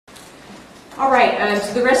All right,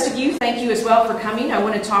 to the rest of you, thank you as well for coming. I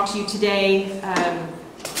want to talk to you today,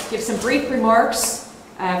 give some brief remarks,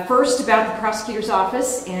 first about the prosecutor's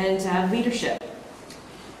office and leadership.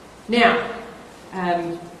 Now,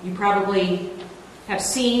 you probably have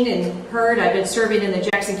seen and heard I've been serving in the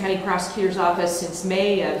Jackson County Prosecutor's Office since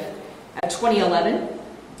May of 2011.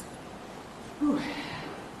 Whew.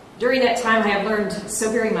 During that time, I have learned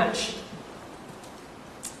so very much.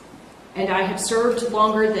 And I have served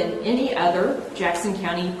longer than any other Jackson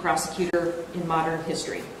County prosecutor in modern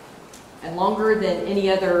history, and longer than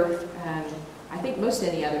any other, I think most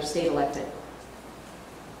any other state elected.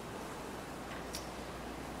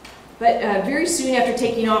 But very soon after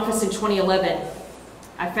taking office in 2011,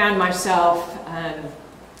 I found myself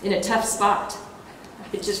in a tough spot.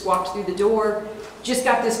 I just walked through the door, just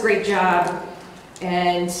got this great job,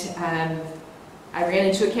 and I ran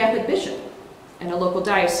into a Catholic bishop in a local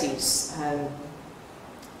diocese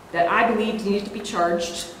that I believed needed to be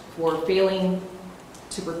charged for failing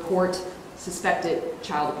to report suspected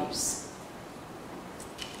child abuse.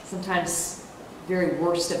 Sometimes very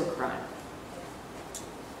worst of a crime.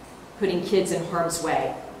 Putting kids in harm's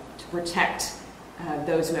way to protect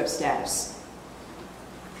those who have status.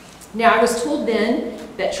 Now, I was told then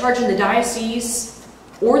that charging the diocese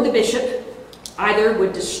or the bishop either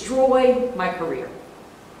would destroy my career.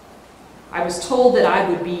 I was told that I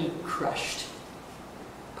would be crushed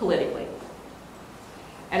politically.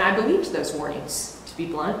 And I believed those warnings, to be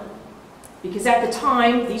blunt, because at the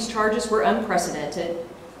time, these charges were unprecedented.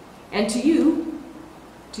 And to you,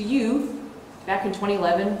 back in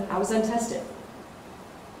 2011, I was untested.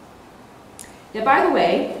 Now, by the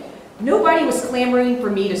way, nobody was clamoring for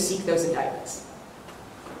me to seek those indictments.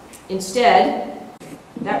 Instead,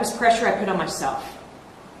 that was pressure I put on myself.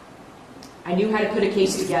 I knew how to put a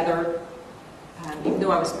case together, even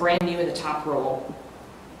though I was brand new in the top role.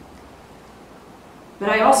 But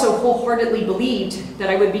I also wholeheartedly believed that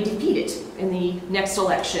I would be defeated in the next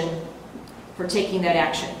election for taking that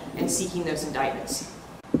action and seeking those indictments.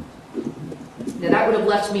 Now, that would have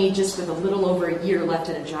left me just with a little over a year left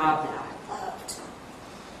in a job that I loved.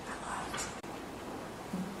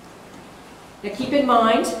 Now, keep in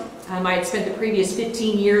mind, I had spent the previous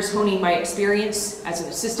 15 years honing my experience as an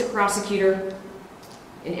assistant prosecutor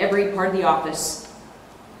in every part of the office.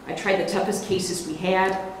 I tried the toughest cases we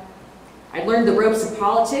had. I learned the ropes of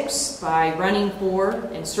politics by running for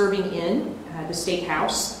and serving in the state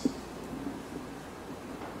house. And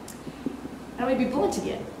I'm going to be blunt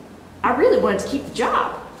again. I really wanted to keep the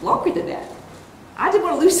job longer than that. I didn't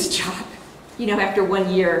want to lose the job. You know, after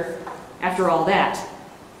 1 year, after all that,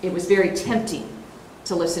 it was very tempting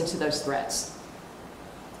to listen to those threats.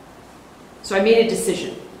 So I made a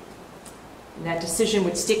decision. And that decision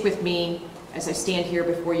would stick with me as I stand here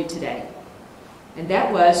before you today. And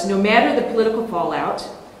that was, no matter the political fallout,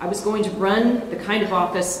 I was going to run the kind of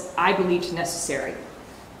office I believed necessary.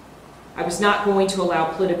 I was not going to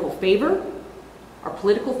allow political favor or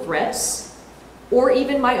political threats, or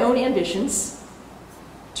even my own ambitions,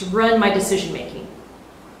 to run my decision-making.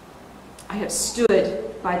 I have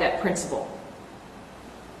stood by that principle.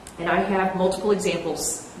 And I have multiple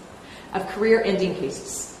examples of career-ending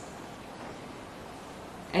cases.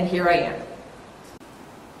 And here I am.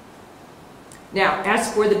 Now,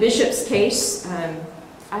 as for the bishop's case, I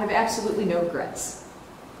have absolutely no regrets.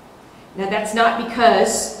 Now, that's not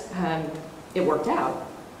because it worked out.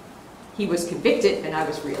 He was convicted and I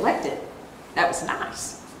was reelected. That was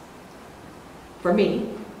nice for me.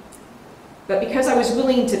 But because I was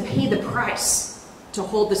willing to pay the price to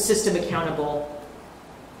hold the system accountable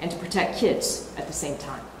and to protect kids at the same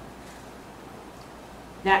time.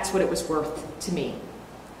 That's what it was worth to me.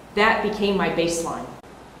 That became my baseline.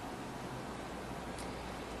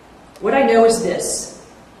 What I know is this: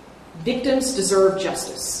 victims deserve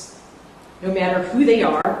justice, no matter who they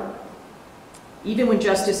are, even when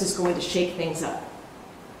justice is going to shake things up.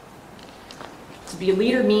 To be a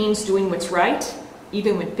leader means doing what's right,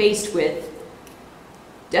 even when faced with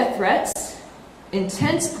death threats,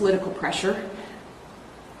 intense political pressure,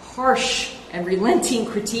 harsh and relenting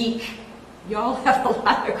critique. Y'all have a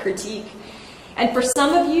lot of critique. And for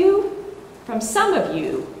some of you,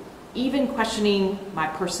 even questioning my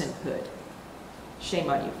personhood. Shame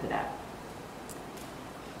on you for that.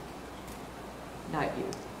 Not you.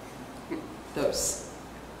 Those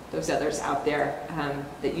others out there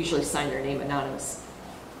that usually sign their name anonymous.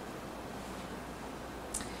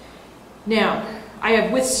 Now, I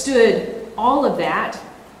have withstood all of that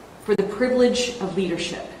for the privilege of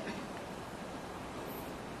leadership.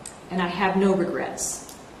 And I have no regrets.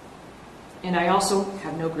 And I also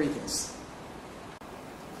have no grievance.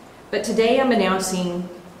 But today I'm announcing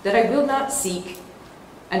that I will not seek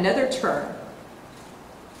another term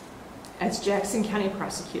as Jackson County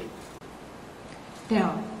Prosecutor.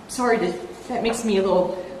 Now, that makes me a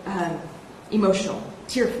little emotional,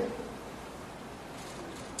 tearful.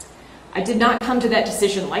 I did not come to that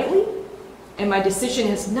decision lightly, and my decision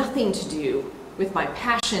has nothing to do with my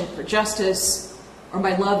passion for justice or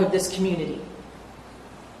my love of this community.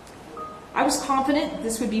 I was confident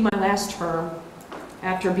this would be my last term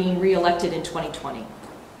after being re-elected in 2020.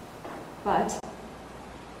 But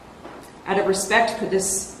out of respect for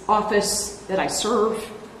this office that I serve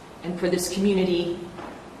and for this community,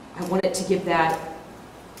 I wanted to give that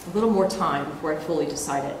a little more time before I fully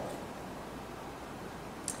decided.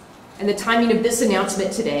 And the timing of this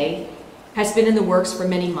announcement today has been in the works for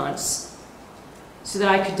many months so that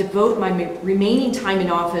I could devote my remaining time in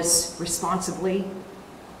office responsibly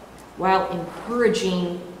while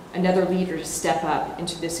encouraging another leader to step up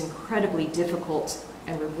into this incredibly difficult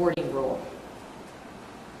and rewarding role.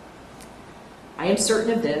 I am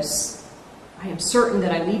certain of this. I am certain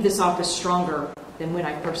that I leave this office stronger than when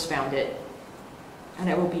I first found it, and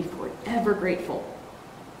I will be forever grateful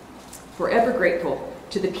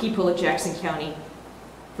to the people of Jackson County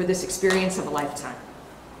for this experience of a lifetime.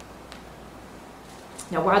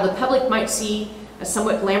 Now, while the public might see a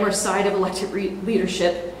somewhat glamorous side of elected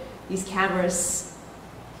leadership, these cameras,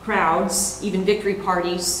 crowds, even victory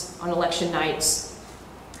parties on election nights,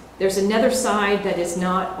 there's another side that is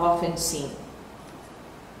not often seen.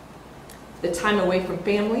 The time away from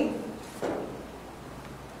family,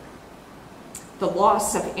 the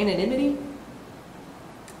loss of anonymity,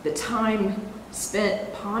 the time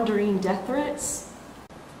spent pondering death threats,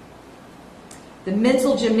 the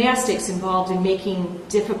mental gymnastics involved in making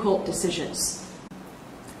difficult decisions,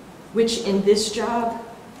 which in this job,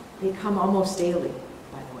 they come almost daily,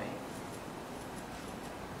 by the way.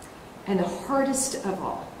 And the hardest of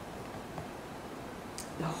all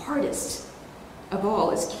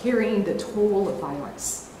is carrying the toll of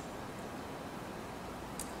violence.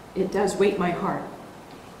 It does weight my heart,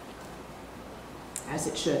 as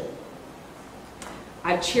it should.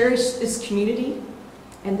 I cherish this community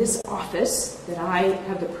and this office that I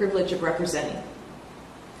have the privilege of representing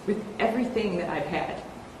with everything that I've had.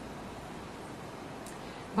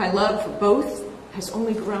 My love for both has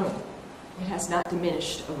only grown. It has not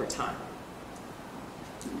diminished over time.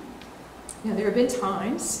 Now, there have been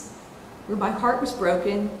times where my heart was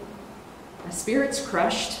broken, my spirits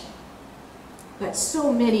crushed, but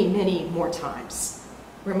so many, many more times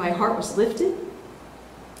where my heart was lifted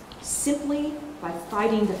simply by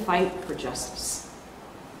fighting the fight for justice.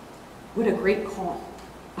 What a great call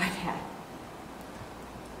I've had.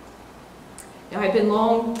 Now, I've been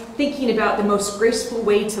long thinking about the most graceful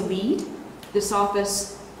way to lead this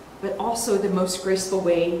office, but also the most graceful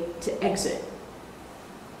way to exit.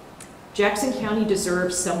 Jackson County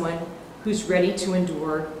deserves someone who's ready to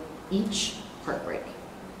endure each heartbreak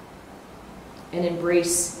and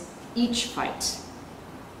embrace each fight.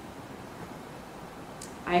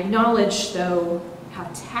 I acknowledge, though, how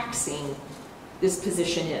taxing this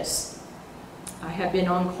position is. I have been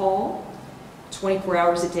on call 24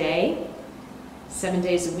 hours a day, 7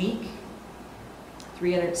 days a week,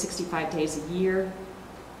 365 days a year,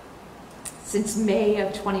 since May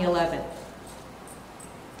of 2011.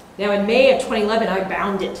 Now, in May of 2011, I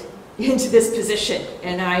bounded into this position,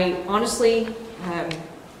 and I honestly,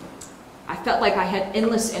 I felt like I had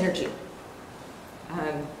endless energy.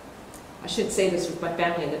 I shouldn't say this with my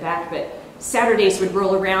family in the back, but Saturdays would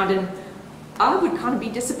roll around and I would kind of be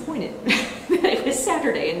disappointed that it was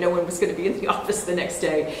Saturday and no one was going to be in the office the next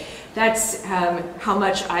day. That's how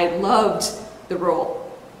much I loved the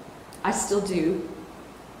role. I still do.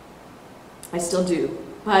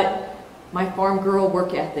 But my farm girl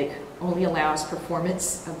work ethic only allows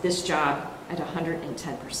performance of this job at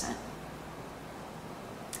 110%.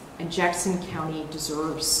 And Jackson County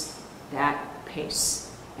deserves that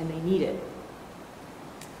pace, and they need it.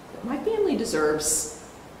 But my family deserves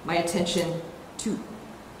my attention too,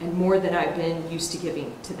 and more than I've been used to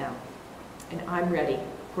giving to them. And I'm ready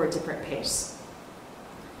for a different pace.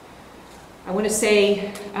 I want to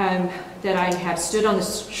say that I have stood on the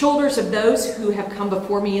shoulders of those who have come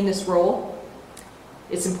before me in this role.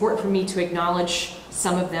 It's important for me to acknowledge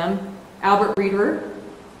some of them. Albert Reeder,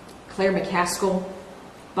 Claire McCaskill,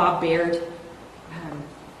 Bob Baird.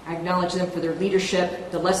 I acknowledge them for their leadership,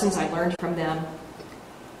 the lessons I learned from them.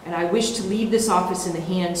 And I wish to leave this office in the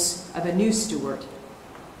hands of a new steward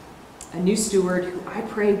who I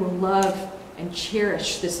pray will love and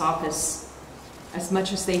cherish this office as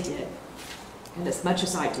much as they did and as much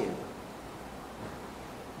as I do.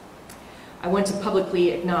 I want to publicly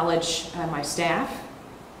acknowledge my staff,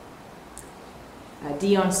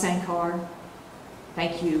 Dion Sankar,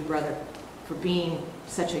 thank you, brother, for being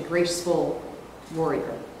such a graceful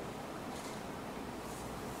warrior.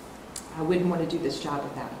 I wouldn't want to do this job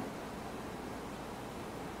without him.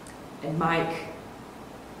 And Mike,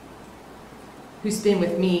 who's been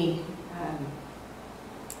with me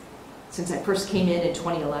since I first came in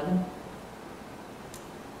 2011.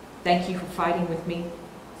 Thank you for fighting with me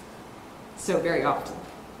so very often.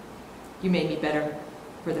 You made me better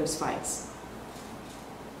for those fights.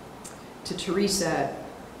 To Teresa,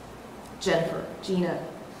 Jennifer, Gina,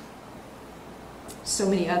 so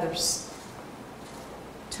many others.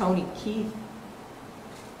 Tony, Keith,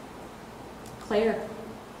 Claire,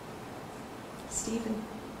 Stephen.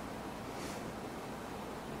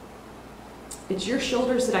 It's your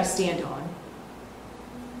shoulders that I stand on,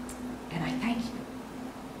 and I thank you,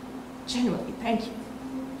 genuinely thank you,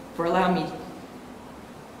 for allowing me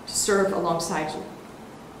to serve alongside you.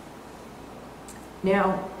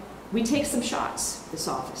 Now, we take some shots, this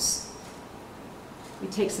office. We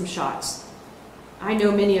take some shots. I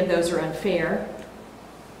know many of those are unfair.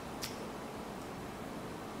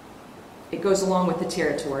 It goes along with the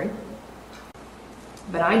territory.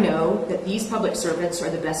 But I know that these public servants are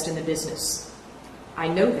the best in the business. I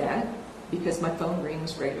know that because my phone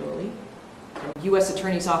rings regularly from U.S.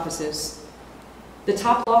 attorneys' offices, the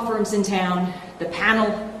top law firms in town, the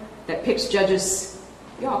panel that picks judges.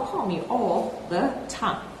 Y'all call me all the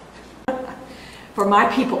time for my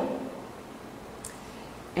people.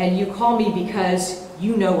 And you call me because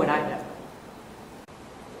you know what I know.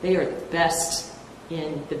 They are the best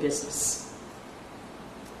in the business.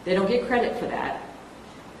 They don't get credit for that,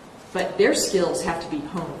 but their skills have to be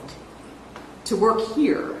honed. To work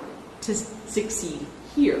here, to succeed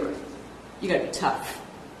here, you gotta be tough.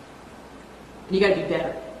 And you gotta be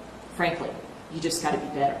better. Frankly, you just gotta be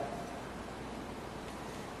better.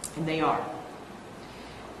 And they are.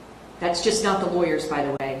 That's just not the lawyers, by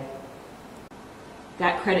the way.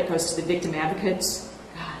 That credit goes to the victim advocates.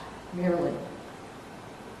 God, Marilyn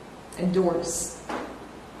and Doris.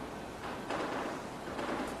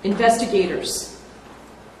 Investigators.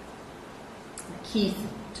 Keith,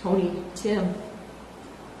 Tony, Tim,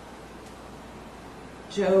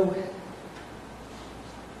 Joe,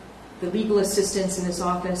 the legal assistants in this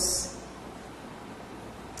office,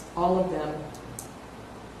 all of them,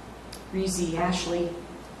 Reezy, Ashley,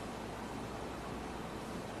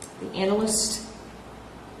 the analyst.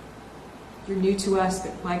 You're new to us,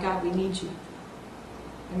 but my God, we need you.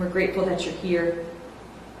 And we're grateful that you're here.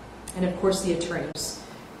 And of course, the attorneys.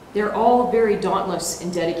 They're all very dauntless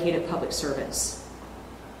and dedicated public servants.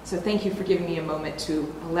 So thank you for giving me a moment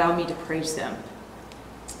to allow me to praise them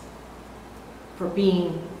for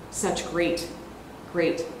being such great,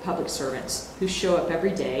 great public servants who show up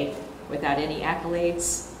every day without any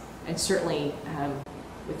accolades and certainly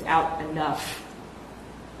without enough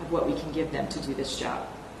of what we can give them to do this job.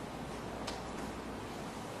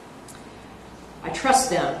 I trust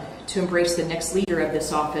them to embrace the next leader of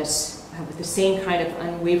this office with the same kind of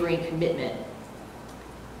unwavering commitment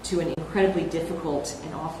to an incredibly difficult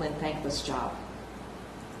and often thankless job.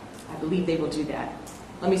 I believe they will do that.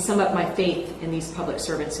 Let me sum up my faith in these public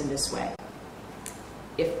servants in this way.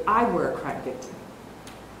 If I were a crime victim,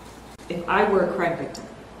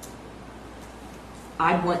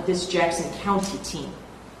 I'd want this Jackson County team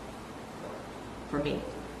for me,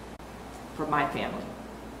 for my family,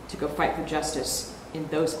 to go fight for justice in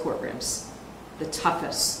those courtrooms, the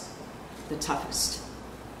toughest.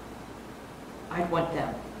 I'd want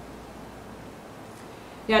them.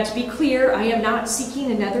 Now, to be clear, I am not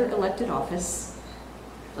seeking another elected office.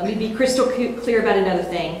 Let me be crystal clear about another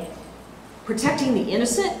thing. Protecting the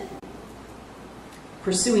innocent,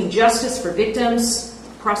 pursuing justice for victims,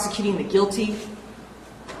 prosecuting the guilty,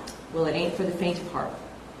 well, it ain't for the faint of heart.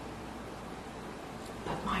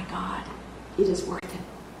 But my God, it is worth it.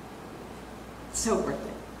 So worth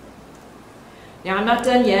it. Now, I'm not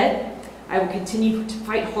done yet. I will continue to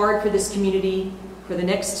fight hard for this community for the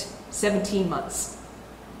next 17 months.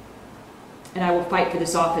 And I will fight for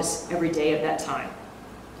this office every day of that time.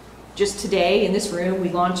 Just today, in this room, we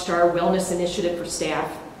launched our wellness initiative for staff,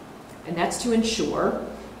 and that's to ensure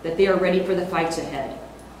that they are ready for the fights ahead.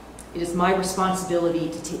 It is my responsibility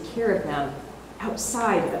to take care of them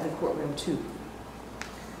outside of the courtroom, too,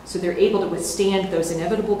 so they're able to withstand those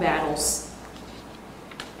inevitable battles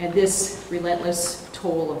and this relentless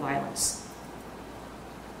toll of violence.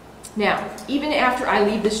 Now, even after I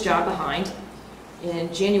leave this job behind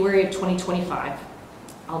in January of 2025,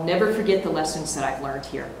 I'll never forget the lessons that I've learned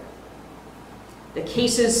here. The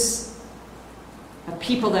cases of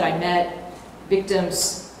people that I met,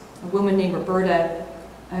 victims, a woman named Roberta,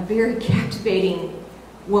 a very captivating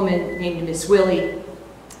woman named Miss Willie,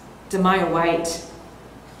 Demaya White,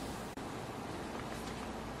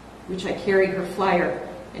 which I carried her flyer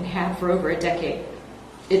and have for over a decade.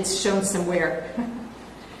 It's shown somewhere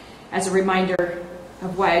as a reminder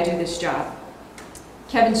of why I do this job.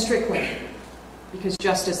 Kevin Strickland, because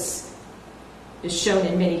justice is shown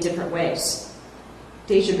in many different ways.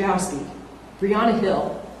 Deja Bowsby, Brianna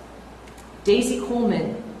Hill, Daisy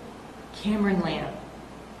Coleman, Cameron Lamb.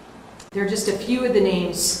 They're just a few of the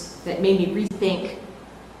names that made me rethink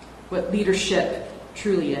what leadership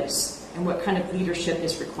truly is and what kind of leadership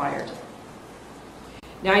is required.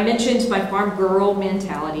 Now, I mentioned my farm girl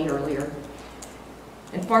mentality earlier.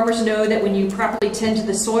 And farmers know that when you properly tend to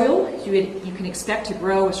the soil, you can expect to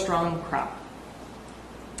grow a strong crop.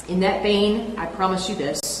 In that vein, I promise you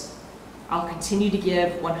this, I'll continue to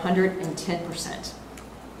give 110%.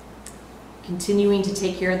 Continuing to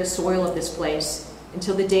take care of the soil of this place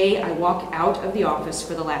until the day I walk out of the office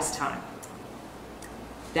for the last time.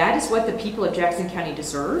 That is what the people of Jackson County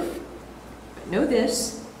deserve. But know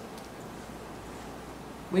this,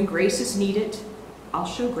 when grace is needed, I'll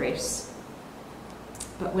show grace.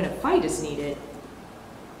 But when a fight is needed,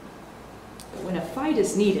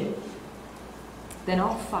 then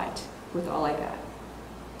I'll fight with all I got.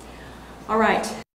 All right.